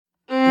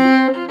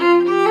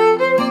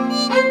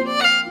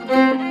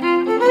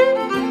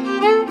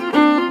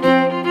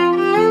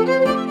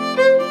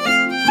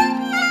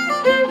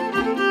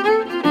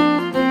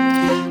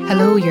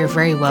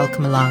very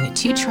welcome along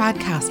to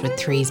Tradcast with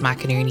Therese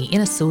McInerney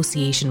in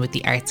association with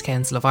the Arts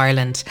Council of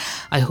Ireland.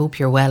 I hope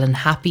you're well and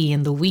happy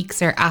and the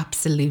weeks are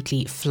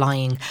absolutely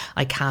flying.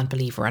 I can't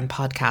believe we're on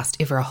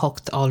podcast Iver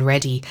Hooked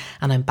already,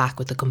 and I'm back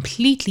with a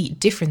completely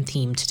different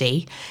theme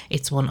today.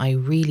 It's one I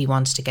really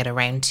wanted to get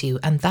around to,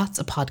 and that's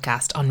a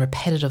podcast on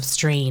repetitive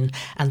strain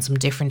and some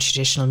different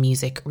traditional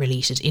music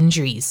related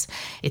injuries.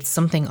 It's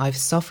something I've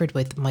suffered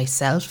with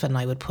myself, and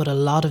I would put a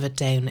lot of it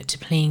down to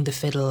playing the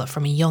fiddle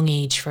from a young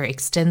age for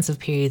extensive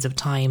periods of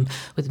time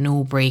with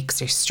no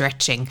breaks or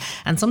stretching,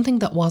 and something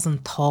that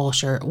wasn't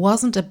taught or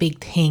wasn't a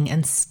big thing,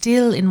 and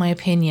still, in my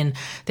opinion,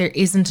 there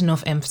isn't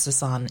enough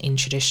emphasis on in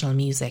traditional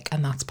music,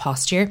 and that's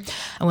posture.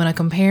 And when I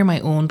compare my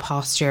own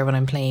posture when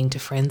I'm playing to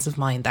friends of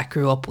mine that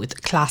grew up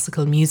with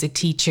classical music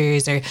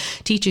teachers or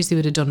teachers who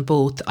would have done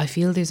both, I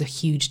feel there's a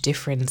huge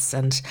difference.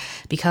 And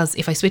because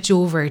if I switch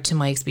over to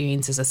my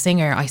experience as a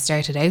singer, I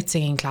started out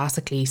singing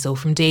classically, so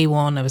from day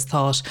one I was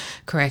taught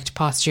correct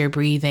posture,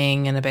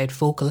 breathing and about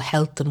vocal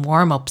health and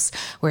warm-ups,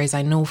 whereas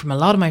I know from a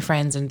lot of my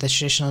friends in the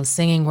traditional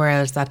singing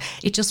world that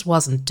it just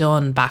wasn't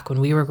done back when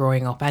we were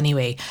growing up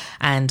anyway.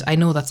 And I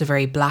know that's a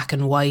very black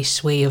and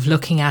white way of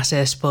looking at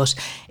it, but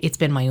it's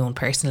been my own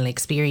personal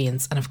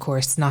experience. And of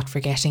course, not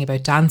forgetting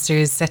about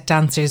dancers, set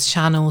dancers,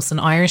 sean-nós and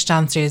Irish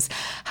dancers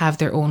have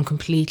their own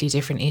completely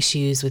different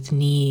issues with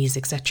knees,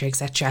 etc,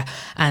 etc,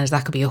 and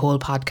that could be a whole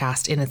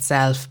podcast in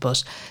itself.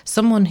 But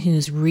someone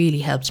who's really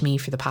helped me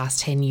for the past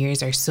 10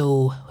 years or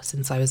so,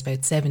 since I was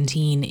about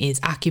 17, is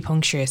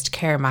acupuncturist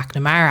Kerr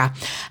McNamara,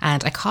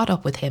 and I caught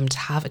up with him to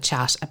have a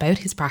chat about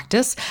his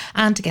practice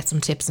and to get some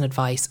tips and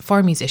advice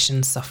for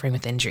musicians suffering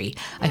with injury.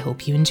 I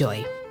hope you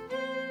enjoy.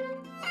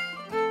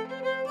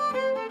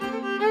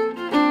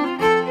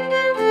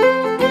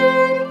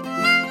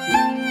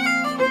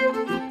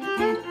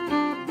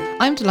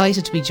 I'm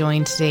delighted to be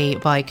joined today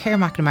by Kerr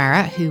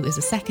McNamara, who is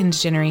a second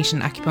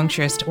generation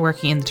acupuncturist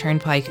working in the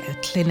Turnpike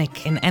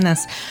Clinic in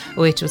Ennis,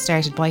 which was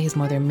started by his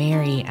mother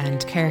Mary.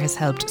 And Kerr has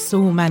helped so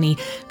many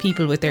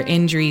people with their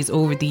injuries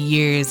over the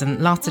years,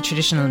 and lots of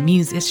traditional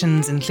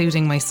musicians,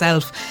 including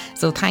myself.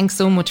 So thanks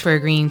so much for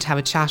agreeing to have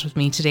a chat with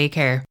me today,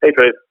 Kerr. Hey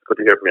Trace, good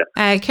to hear from you.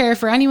 Kerr,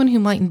 for anyone who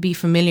mightn't be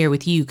familiar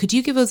with you, could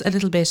you give us a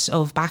little bit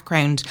of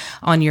background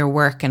on your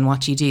work and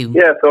what you do?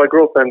 Yeah, so I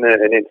grew up in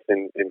Inch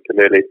in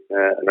Kilmaley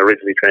and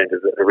originally trained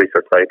as a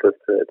research scientist.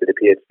 Did a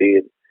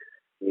PhD in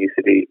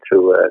UCD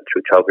through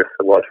Teagasc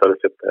and Walsh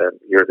Fellowship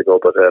years ago,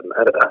 but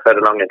I've had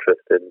a long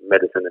interest in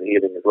medicine and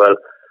healing as well.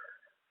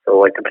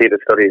 So I completed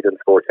studies in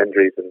sports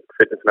injuries and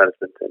fitness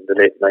management in the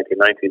late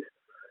 1990s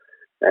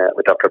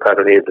with Dr. Pat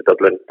O'Neill, the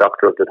Dublin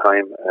doctor of the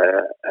time,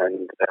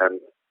 and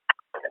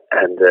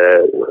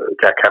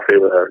Jack Caffrey,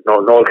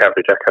 Noel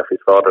Caffrey, Jack Caffrey's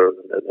father,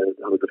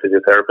 who was a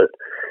physiotherapist.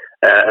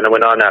 And I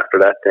went on after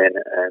that then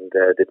and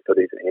did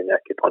studies in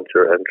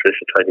acupuncture and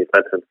traditional Chinese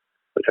medicine,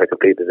 which I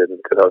completed in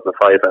 2005.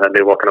 And I've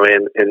been working away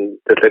in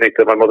the clinic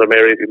that my mother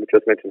Mary, who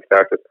just mentioned,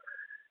 started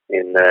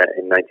in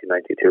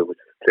 1992,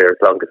 which is Clare's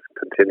longest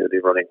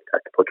continually running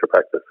acupuncture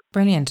practice.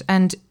 Brilliant.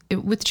 And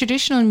with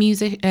traditional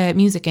music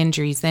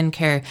injuries then,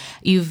 Kerr,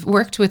 you've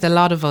worked with a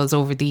lot of us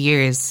over the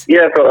years.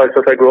 Yeah, so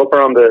I grew up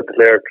around the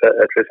Clare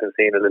traditional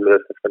scene a little bit.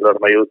 I spent a lot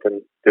of my youth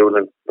in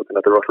Doolin looking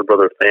at the Russell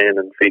Brothers playing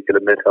and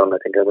Feakle and Midtown. I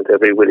think I went to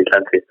every Willie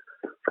Clancy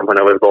from when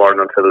I was born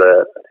until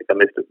I think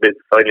I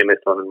finally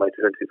missed one in my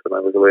 20s when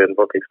I was away on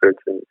work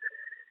experience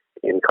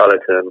in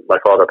college. And my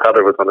father,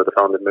 Padder, was one of the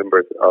founding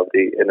members of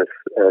the Ennis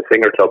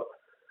Singer Club,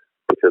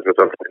 which has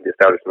resulted in the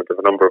establishment of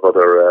a number of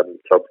other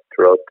clubs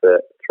throughout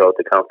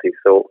the county.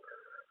 So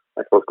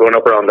I suppose going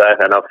up around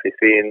that and obviously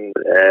seeing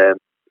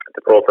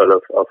the profile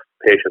of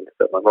patients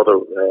that my mother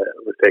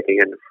was taking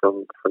in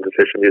from the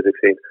traditional music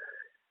scene,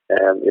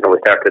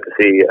 we started to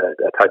see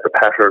a type of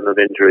pattern of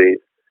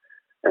injuries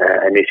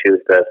and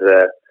issues that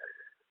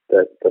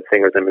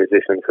singers and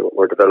musicians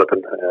were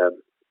developing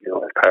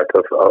as part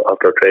of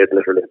their trade,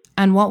 literally.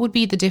 And what would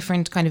be the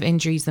different kind of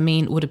injuries?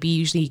 Would it be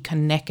usually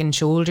kind of neck and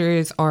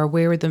shoulders, or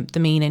where were the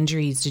main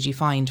injuries did you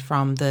find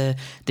from the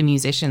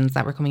musicians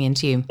that were coming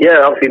into you?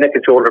 Yeah, obviously neck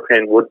and shoulder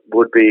pain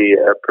would be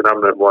a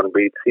predominant one.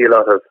 We'd see a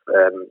lot of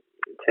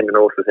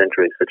tendinosis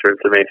injuries, which are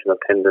inflammation of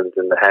tendons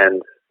in the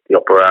hand, the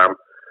upper arm,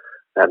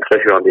 and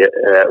especially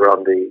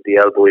around the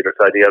elbow, either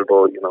side of the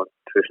elbow.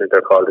 Traditionally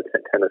they're called the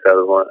tennis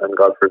elbow and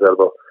golfer's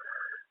elbow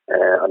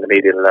on the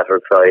medial and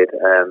lateral side.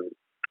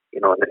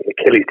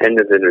 Achilles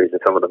tendons injuries,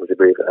 and some of them, as you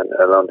believe, and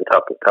around the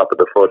top of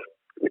the foot.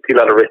 We see a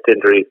lot of wrist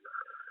injuries.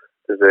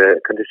 There's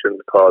a condition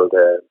called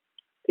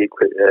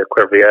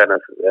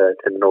Quervianus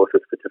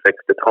tendinosis, which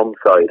affects the thumb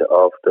side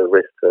of the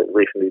wrist.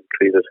 Recently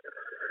treated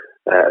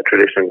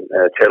traditional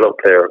cello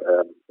player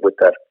with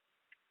that.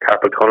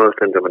 Carpal tunnel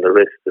syndrome in the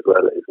wrist as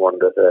well is one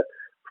that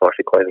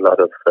unfortunately quite a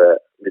lot of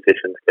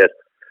musicians get.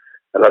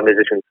 A lot of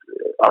musicians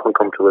often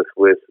come to us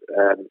with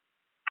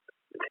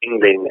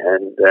tingling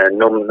and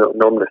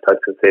numbness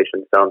type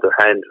sensations down their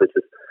hands, which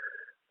is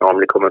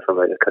normally coming from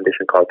a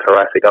condition called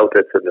thoracic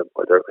outlet syndrome,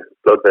 where their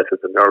blood vessels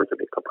and nerves are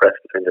being compressed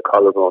between the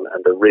collarbone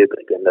and the rib.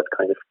 Again, that's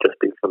kind of just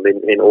being from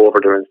in over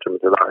their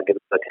instruments and not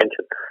getting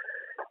attention.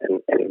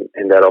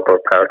 in that upper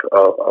part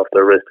of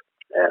the wrist.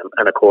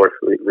 And of course,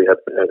 we have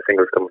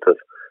fingers coming to us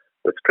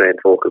with strained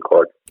vocal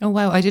cords. Oh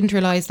wow, I didn't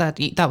realise that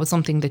was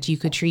something that you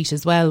could treat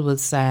as well,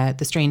 was the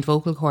strained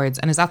vocal cords.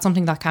 And is that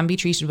something that can be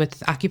treated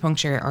with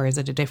acupuncture, or is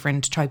it a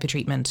different type of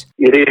treatment?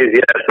 It is,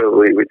 yeah. So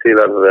we see a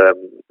lot of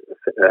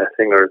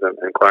singers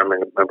and choir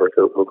members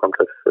who come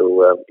to us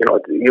who,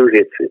 usually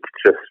it's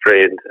just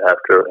strained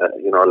after,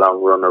 a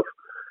long run of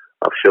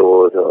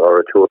shows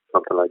or a tour,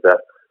 something like that.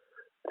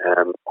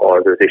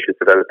 Or there's issues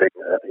developing,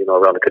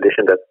 around a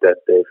condition that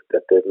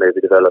they've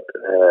maybe developed,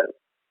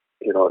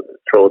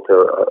 throat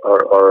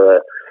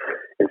or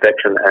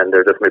infection, and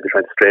they're just maybe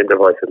trying to strain their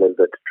voice a little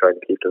bit to try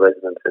and keep the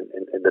resonance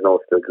in the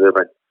notes they're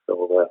delivering. So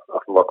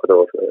often work with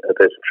those a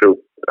bit through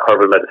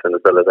herbal medicine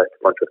as well as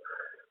acupuncture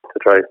to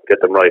try and get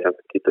them right and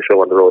keep the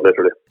show on the road,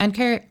 literally. And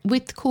Claire,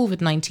 with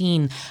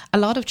COVID-19, a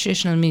lot of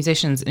traditional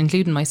musicians,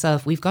 including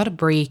myself, we've got a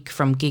break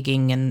from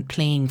gigging and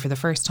playing for the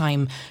first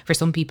time for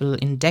some people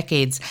in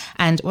decades.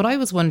 And what I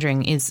was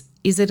wondering is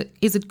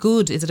it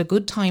good? Is it a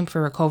good time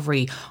for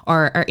recovery,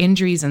 or are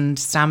injuries and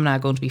stamina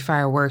going to be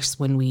far worse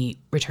when we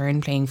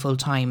return playing full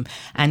time?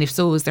 And if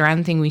so, is there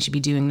anything we should be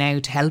doing now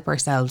to help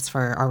ourselves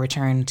for our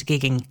return to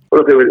gigging?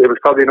 Well, it was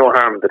probably no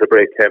harm that a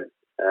break came,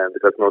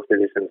 because most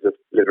musicians just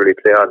literally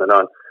play on and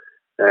on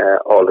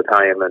all the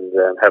time, and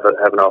have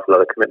an awful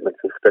lot of commitments,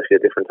 especially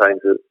at different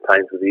times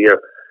of the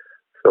year.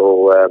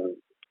 So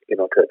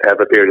to have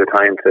a period of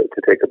time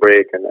to take a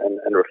break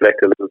and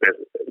reflect a little bit,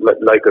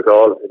 like us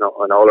all, in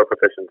all our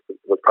professions,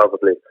 was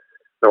probably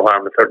no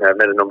harm. And certainly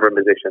I've met a number of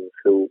musicians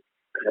who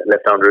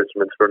left down their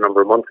instruments for a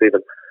number of months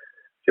even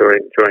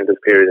during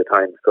this period of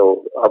time.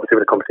 So obviously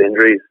when it comes to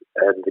injuries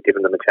and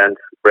giving them a chance,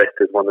 rest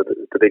is one of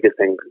the biggest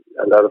things.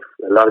 A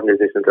lot of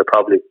musicians are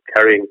probably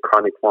carrying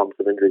chronic forms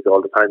of injuries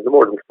all the time, the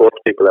more than sports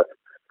people are.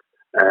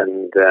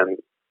 And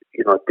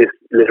this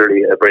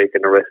literally a break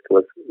and a rest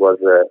was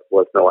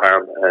no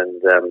harm,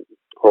 and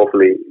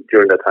hopefully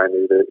during that time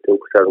they'll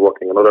start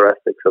working on other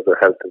aspects of their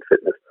health and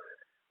fitness,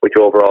 which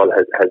overall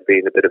has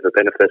been a bit of a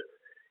benefit.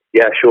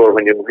 Yeah, sure.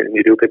 When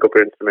you do pick up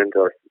your instrument,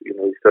 or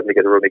you suddenly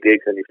get a run of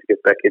gigs and you have to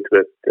get back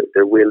into it,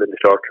 there will in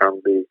the short term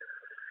be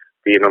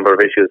a number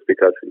of issues,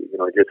 because you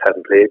just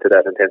haven't played to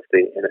that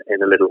intensity in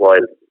a little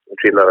while. We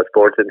treat a lot of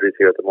sports injuries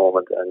here at the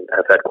moment, and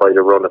have had quite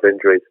a run of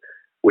injuries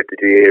with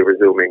the GA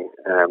resuming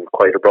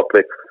quite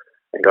abruptly,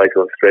 and guys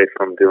going straight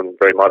from doing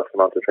very modest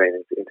amounts of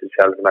training into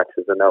challenge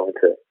matches and now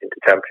into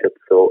championships.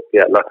 So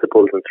yeah, lots of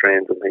pulls and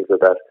strains and things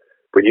like that,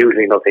 but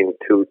usually nothing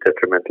too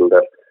detrimental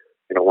that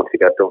once you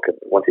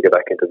get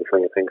back into the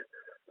swing of things,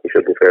 you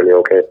should be fairly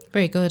okay.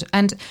 Very good.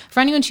 And for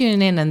anyone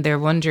tuning in and they're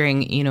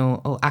wondering,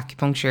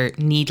 acupuncture,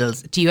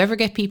 needles, do you ever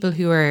get people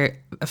who are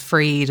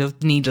afraid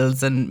of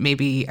needles and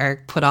maybe are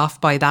put off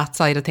by that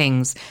side of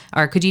things?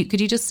 Or could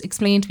you just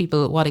explain to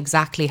people what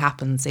exactly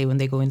happens, say, when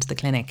they go into the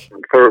clinic?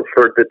 For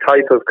the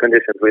type of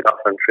conditions we'd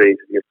often treat,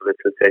 let's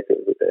take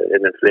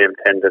an inflamed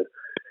tendon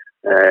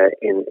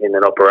in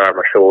an upper arm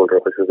or shoulder,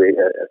 which is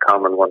a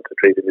common one to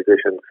treat a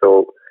musician.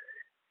 So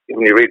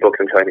when you read books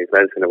in Chinese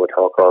medicine, it would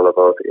talk all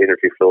about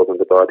energy flows in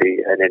the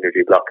body and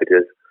energy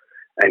blockages,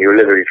 and you're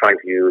literally trying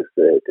to use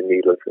the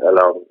needles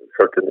along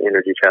certain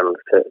energy channels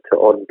to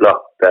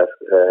unblock that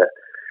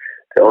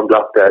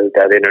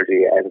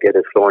energy and get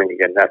it flowing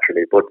again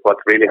naturally. But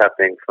what's really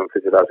happening from a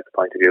physiological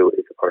point of view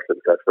is a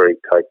person that's very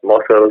tight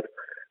muscles,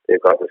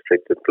 they've got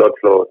restricted blood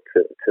flow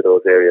to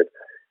those areas.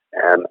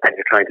 And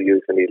you're trying to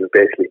use the needle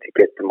basically to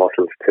get the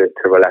muscles to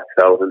relax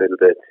out a little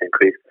bit, to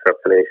increase the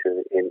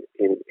circulation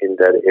in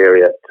that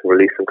area, to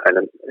release some kind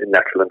of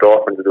natural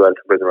endorphins as well,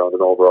 to bring around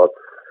an overall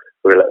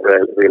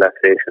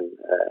relaxation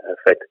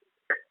effect.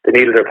 The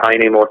needles are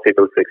tiny. Most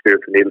people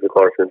experience the needles, of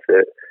course, is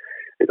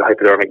a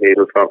hypodermic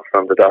needle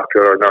from the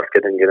doctor or nurse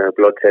getting a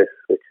blood test,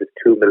 which is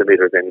 2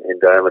 millimeters in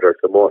diameter.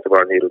 So most of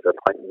our needles are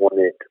 0.18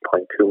 to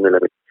 0.2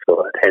 millimeters,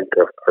 so a tenth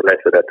or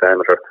less of that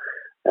diameter.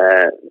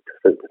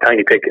 It's a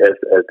tiny pick as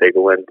they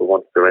go in, but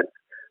once they're in,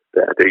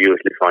 they're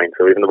usually fine.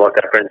 So even what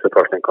that friends the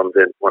person comes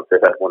in, once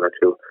they've had one or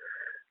two,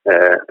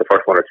 the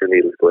first one or two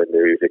needles go in,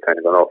 they're usually kind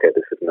of going, okay,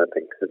 this isn't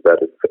anything as bad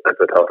as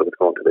I thought it was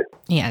going to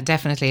be. Yeah,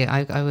 definitely.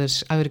 I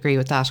would agree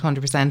with that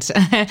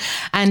 100%.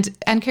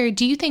 And Claire,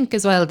 do you think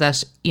as well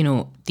that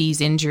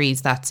these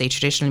injuries that, say,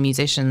 traditional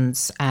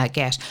musicians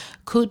get,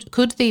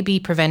 could they be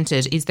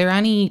prevented? Is there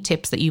any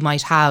tips that you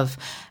might have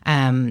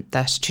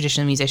that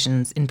traditional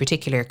musicians in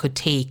particular could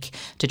take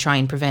to try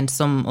and prevent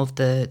some of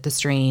the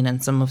strain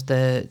and some of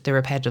the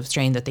repetitive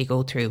strain that they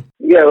go through?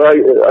 Yeah, well,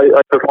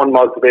 I one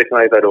motivation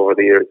I've had over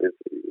the years is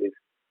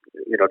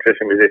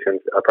traditional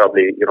musicians are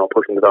probably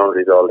pushing the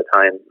boundaries all the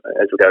time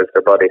as regards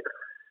their body,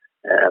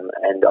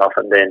 and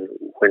often then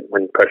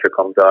when pressure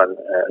comes on,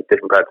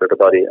 different parts of the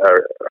body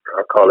are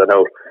calling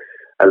out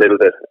a little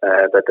bit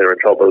that they're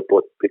in trouble,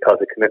 but because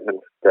of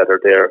commitments that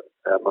are there,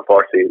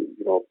 unfortunately,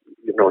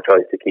 you've no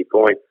choice to keep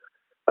going.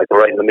 Like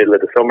we're right in the middle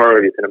of the summer,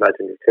 you can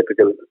imagine your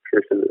typical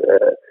traditional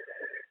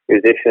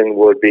musician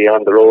would be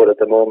on the road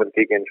at the moment.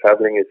 Gigging and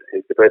travelling is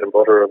the bread and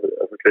butter of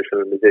a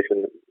traditional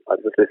musician.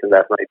 I was listening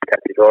last night to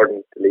Kathy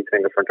Jordan, the lead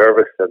singer for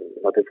Nervous, and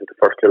this is the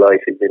first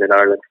July she's been in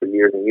Ireland for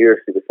years and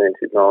years. She was saying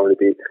she'd normally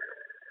be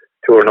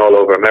touring all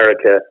over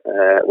America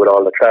with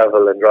all the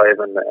travel and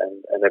driving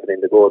and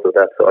everything that goes with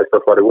that. So I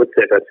suppose what I would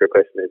say to answer your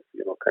question is,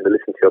 kind of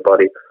listen to your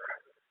body.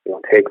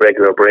 Take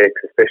regular breaks,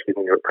 especially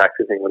when you're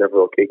practicing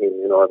whatever or gigging.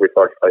 Every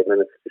 45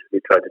 minutes, you should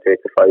be trying to take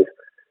a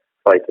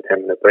 5 to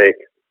 10 minute break.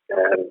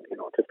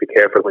 Just be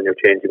careful when you're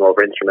changing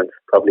over instruments.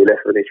 Probably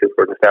less of an issue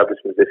for an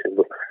established musician,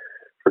 but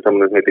for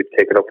someone who's maybe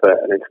taken up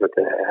an instrument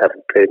that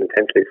hasn't played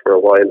intensely for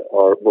a while,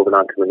 or moving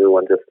on to a new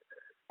one, just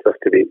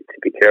to be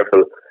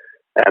careful.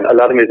 A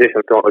lot of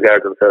musicians don't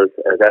regard themselves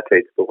as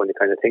athletes, but when you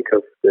kind of think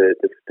of the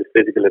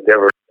physical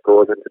endeavour that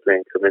goes into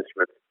playing some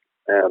instruments,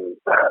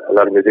 a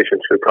lot of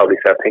musicians should probably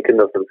start thinking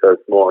of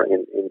themselves more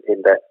in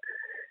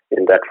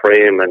that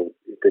frame, and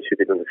they should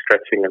be doing the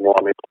stretching and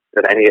warming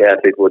that any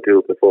athlete would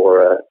do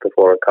before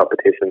a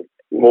competition.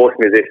 Most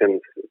musicians,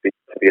 the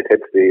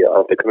intensity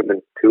of the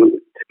commitment to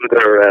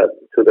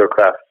their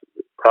craft,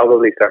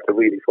 probably start to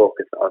really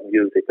focus on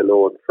music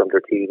alone from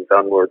their teens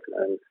onwards,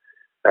 and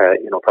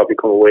probably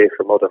come away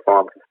from other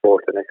forms of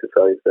sport and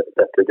exercise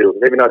that they do.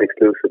 Maybe not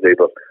exclusively,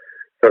 but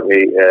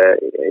certainly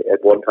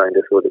at one time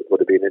this would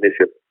have been an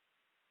issue.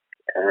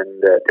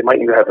 And they might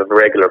even have a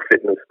regular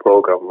fitness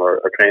program or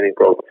training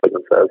program for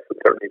themselves. And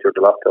certainly during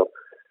the lockdown,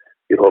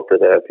 you'd hope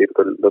that people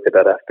could look at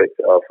that aspect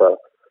of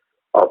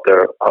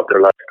their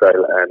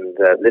lifestyle and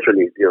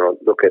literally,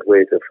 look at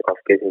ways of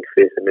getting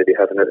fit and maybe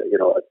having a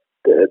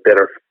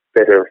better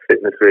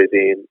fitness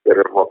regime,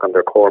 better work on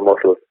their core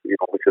muscles,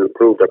 which will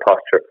improve their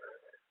posture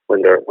when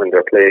they're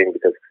playing,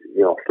 because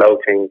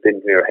slouching,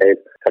 bending your head,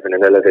 having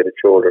an elevated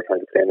shoulder,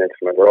 trying to play an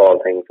instrument are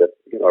all things that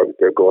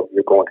you're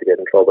going to get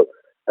in trouble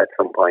at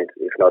some point,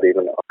 if not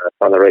even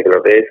on a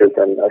regular basis.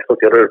 And I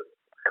suppose the other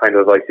kind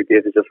of advice you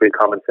give is just real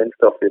common sense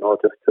stuff,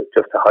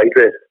 just to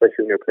hydrate,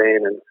 especially when you're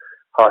playing in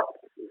hot,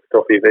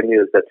 stuffy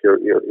venues that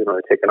you're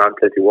taking on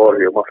plenty of water.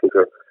 Your muscles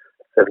are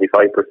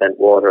 75%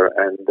 water,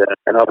 and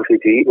obviously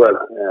to eat well,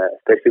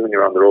 especially when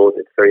you're on the road.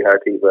 It's very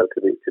hard to eat well,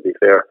 to be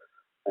fair.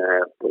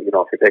 But if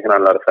you're taking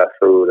on a lot of fast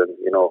food and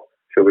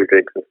sugary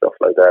drinks and stuff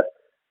like that,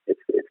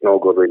 it's no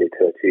good really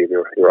to achieve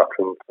your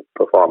optimum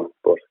performance.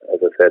 But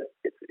as I said,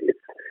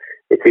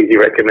 it's easy to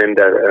recommend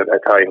that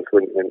at times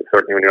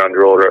certainly when you're on the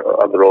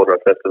road or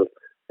at festivals,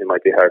 it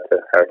might be hard to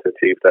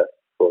achieve that.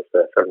 But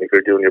certainly if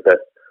you're doing your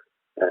best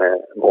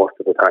most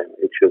of the time,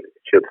 it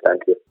should stand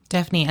to you.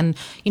 Definitely,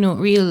 and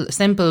real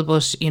simple,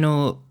 but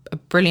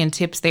brilliant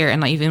tips there.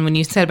 And even when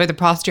you said about the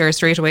posture,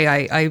 straight away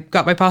I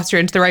got my posture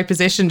into the right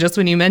position just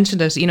when you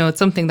mentioned it. It's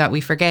something that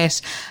we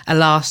forget a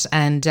lot,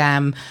 and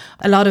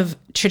a lot of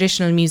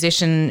traditional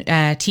musician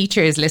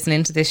teachers listen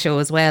into this show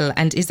as well.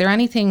 And is there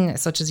anything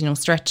such as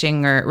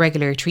stretching or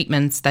regular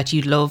treatments that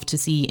you'd love to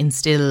see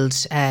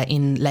instilled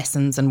in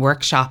lessons and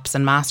workshops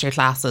and master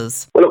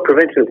classes? Well, look,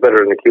 prevention is better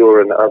than the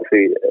cure, and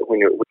obviously when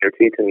you're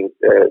teaching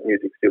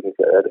music students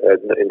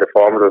in the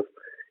formative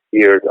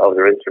years of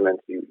their instrument,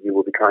 you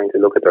will be trying to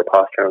look at their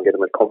posture and get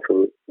them as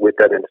comfortable with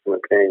that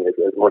instrument playing as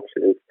much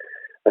as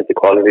the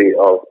quality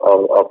of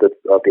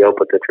the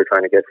output that you're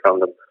trying to get from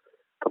them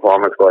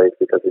performance wise.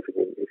 Because if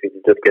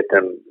you just get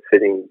them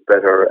sitting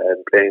better and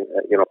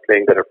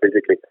playing better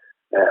physically,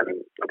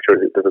 I'm sure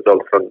the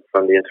result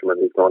from the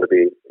instrument is going to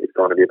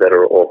be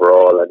better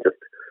overall, and just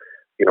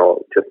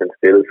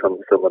instill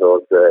some of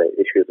those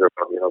issues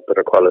around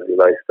better quality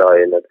lifestyle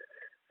and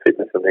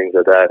fitness and things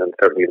like that. And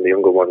certainly the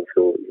younger ones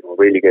who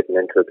really getting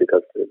into it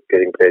because they're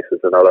getting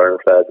places and all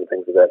Ireland flags and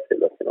things like that, say,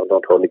 look,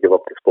 don't totally give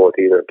up the sport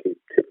either, keep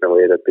chipping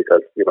away at it,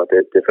 because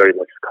they very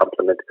much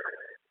complement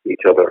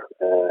each other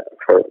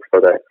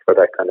for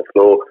that kind of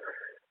flow.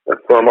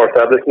 For a more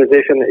established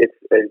musician, it's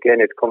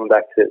coming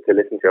back to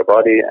listen to your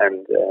body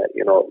and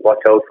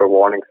watch out for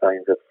warning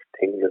signs of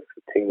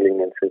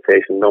tingling and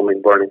sensation, numbing,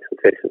 burning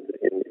sensations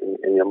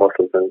in your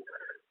muscles and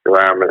your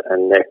arm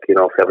and neck. If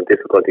you're having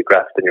difficulty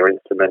grasping your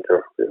instrument,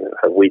 or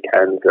have weak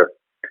hands, or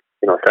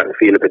starting to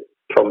feel a bit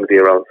clumsy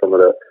around some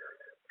of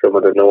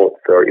the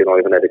notes, or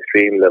even at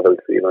extreme levels,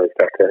 you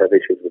start to have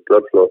issues with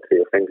blood flow to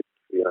your fingers.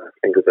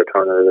 Fingers are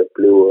turning a bit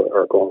blue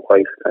or going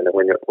white, kind of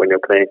when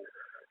you're playing.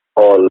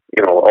 All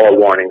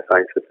warning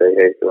signs to say,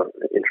 hey, you're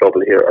in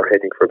trouble here or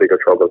heading for bigger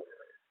trouble,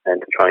 and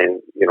to try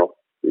and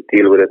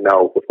deal with it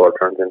now before it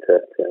turns into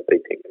a big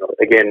thing.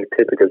 Again,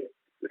 typical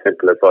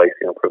simple advice.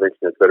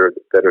 Prevention is better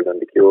than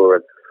the cure,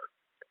 and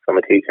from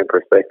a teaching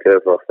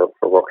perspective or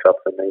for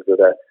workshops and things like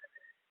that,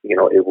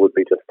 it would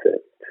be just to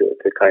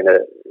kind of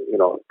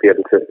be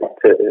able to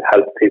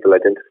help people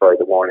identify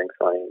the warning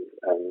signs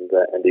and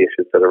the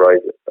issues that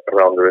arise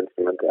around their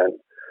instrument, and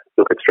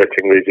look at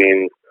stretching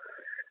regimes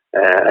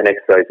and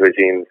exercise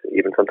regimes,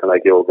 even something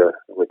like yoga,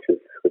 which is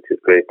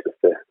great just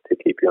to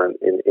keep you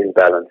in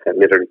balance and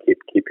literally keep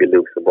you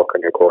loose and work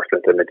on your core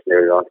strength I mentioned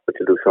earlier on, which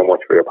will do so much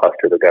for your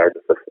posture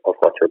regardless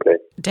what you're playing.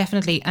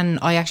 Definitely. And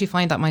I actually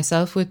find that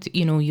myself with,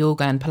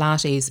 yoga and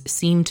Pilates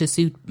seem to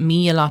suit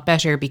me a lot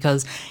better,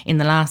 because in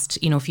the last,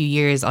 few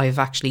years, I've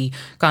actually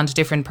gone to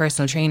different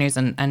personal trainers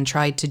and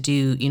tried to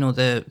do,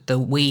 the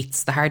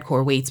weights, the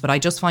hardcore weights. But I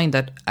just find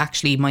that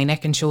actually my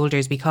neck and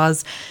shoulders,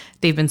 because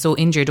they've been so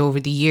injured over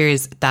the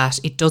years, that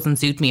it doesn't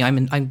suit me.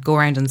 I go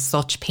around in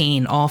such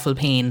pain, awful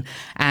pain,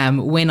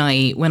 when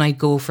I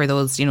go for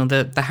those,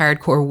 the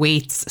hardcore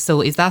weights.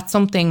 So is that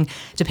something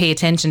to pay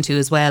attention to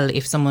as well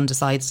if someone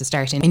decides to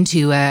start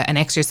into an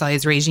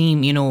exercise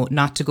regime,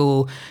 not to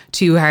go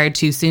too hard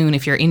too soon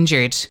if you're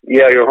injured?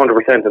 Yeah, you're 100%,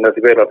 and that's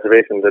a great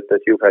observation that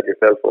you've had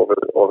yourself over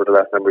the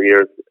last number of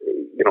years.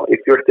 If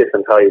you're stiff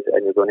and tight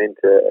and you're going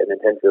into an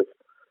intensive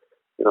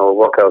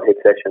workout hit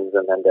sessions,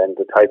 and then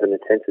the type of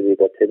intensity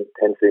that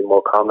tends to be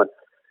more common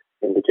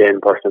in the gym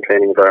personal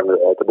training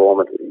environment at the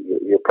moment,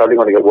 you're probably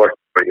going to get worse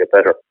before you get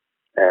better,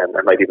 and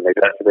might even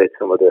exacerbate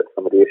some of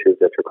the issues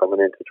that you're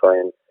coming in to try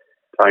and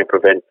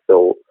prevent.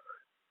 So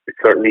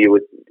certainly you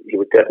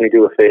would definitely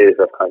do a phase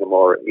of kind of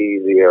more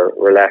easier,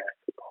 relaxed,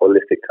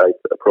 holistic type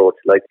approach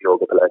like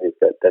yoga Pilates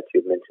that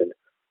you've mentioned,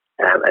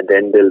 and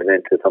then build it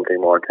into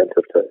something more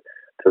intensive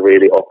to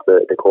really up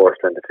the core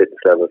strength and fitness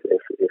levels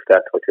if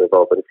that's what you're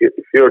about. But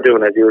if you're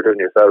doing as you're doing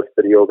yourself,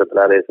 the yoga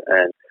Pilates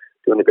and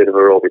doing a bit of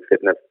aerobic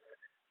fitness,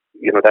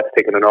 that's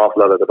taking an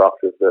awful lot of the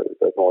boxes that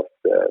most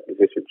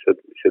musicians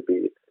should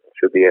be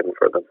aiming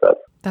for themselves.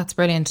 That's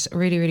brilliant.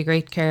 Really, really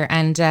great, Kerr.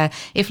 And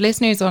if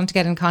listeners want to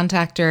get in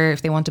contact, or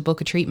if they want to book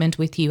a treatment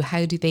with you,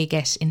 how do they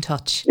get in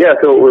touch? Yeah,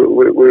 so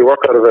we work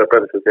out of a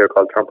premises here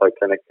called Turnpike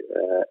Clinic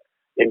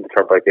in the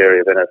Turnpike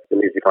area. Then it's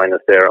easy to find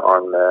us there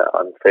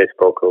on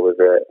Facebook, or with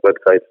the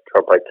website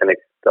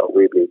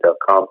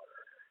turnpikeclinic.weebly.com.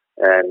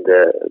 And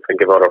if I can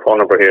give out our phone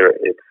number here,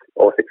 it's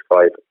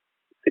 065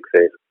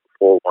 68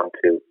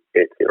 412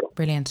 80.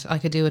 Brilliant. I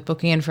could do with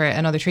booking in for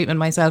another treatment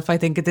myself, I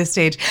think, at this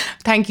stage.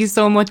 Thank you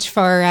so much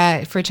for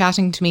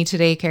chatting to me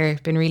today, Kerr.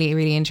 Been really,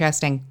 really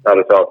interesting. Not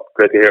at all.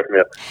 Great to hear from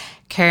you.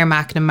 Kerr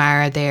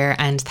McNamara there,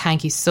 and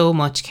thank you so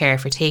much, Kerr,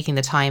 for taking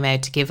the time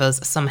out to give us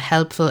some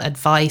helpful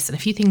advice. And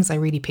a few things I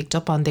really picked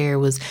up on there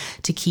was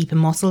to keep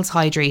muscles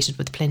hydrated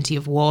with plenty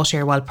of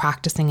water while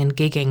practicing and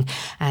gigging,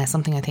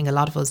 something I think a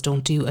lot of us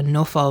don't do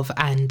enough of,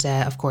 and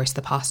of course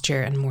the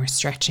posture and more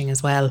stretching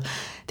as well.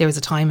 There was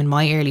a time in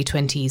my early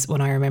 20s when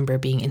I remember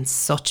being in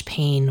such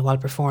pain while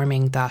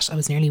performing that I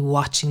was nearly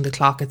watching the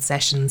clock at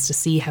sessions to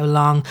see how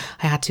long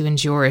I had to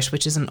endure it,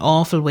 which is an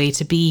awful way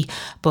to be.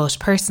 But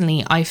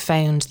personally, I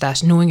found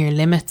that knowing your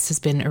limits has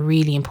been a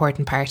really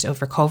important part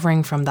of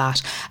recovering from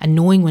that, and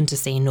knowing when to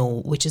say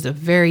no, which is a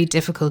very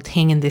difficult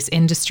thing in this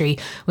industry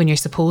when you're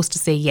supposed to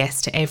say yes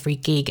to every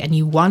gig and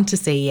you want to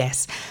say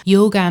yes.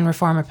 Yoga and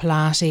Reformer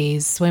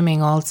Pilates,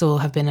 swimming also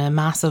have been a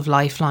massive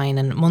lifeline,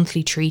 and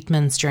monthly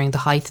treatments during the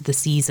height of the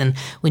season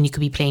when you could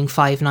be playing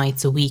 5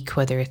 nights a week,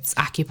 whether it's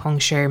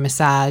acupuncture,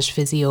 massage,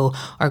 physio,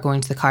 or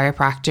going to the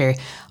chiropractor.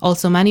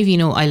 Also, many of you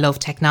know I love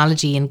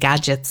technology and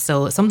gadgets,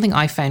 so something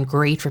I found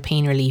great for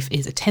pain relief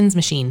is a TENS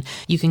machine.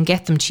 You can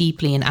get them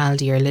cheaply in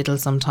Aldi or Lidl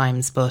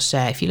sometimes, but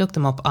if you look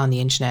them up on the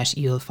internet,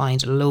 you'll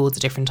find loads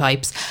of different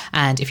types.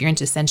 And if you're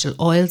into essential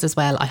oils as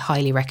well, I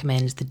highly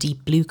recommend the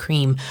Deep Blue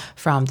Cream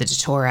from the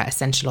Datura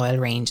essential oil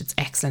range. It's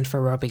excellent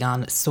for rubbing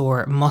on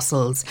sore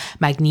muscles.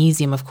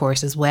 Magnesium, of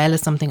course, as well,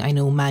 is something I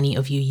know many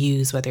of you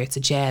use, whether it's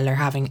a gel or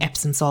having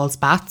Epsom salts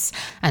baths,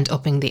 and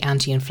upping the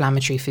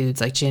anti-inflammatory foods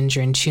like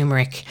ginger and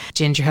turmeric.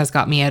 Ginger has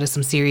got me out of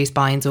some serious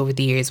binds over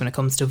the years when it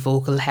comes to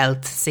vocal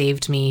health,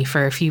 saved me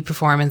for a few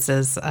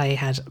performances. I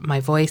had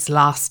my voice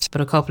lost, but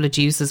a couple of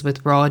juices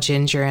with raw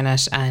ginger in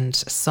it, and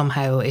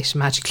somehow it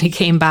magically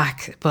came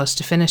back. But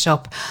to finish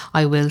up,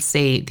 I will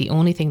say the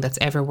only thing that's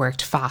ever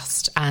worked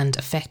fast and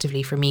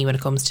effectively for me when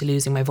it comes to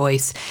losing my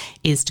voice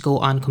is to go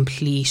on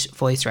complete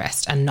voice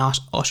rest and not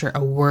utter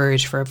a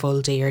word for a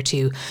full day or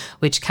two,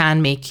 which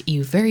can make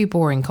you very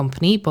boring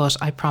company, but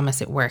I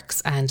promise it works,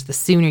 and the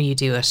sooner you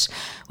do it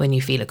when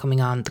you feel it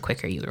coming on, the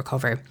quicker you'll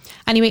recover.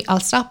 Anyway, I'll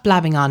stop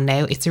blabbing on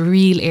now. It's a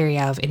real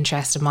area of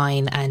interest of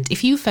mine, and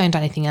if you found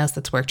anything else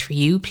that's worked for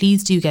you,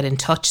 please do get in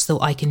touch so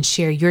I can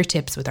share your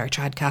tips with our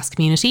Tradcast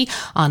community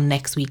on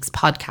next week's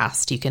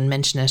podcast. You can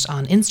mention it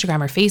on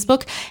Instagram or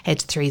Facebook. Head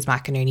to Therese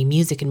McInerney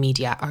Music and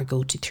Media, or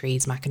go to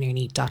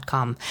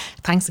theresemcinerney.com.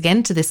 Thanks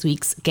again to this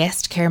week's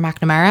guest, Kerr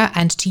McNamara,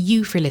 and to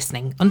you for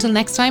listening. Until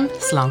next time,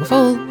 slán go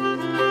fóill.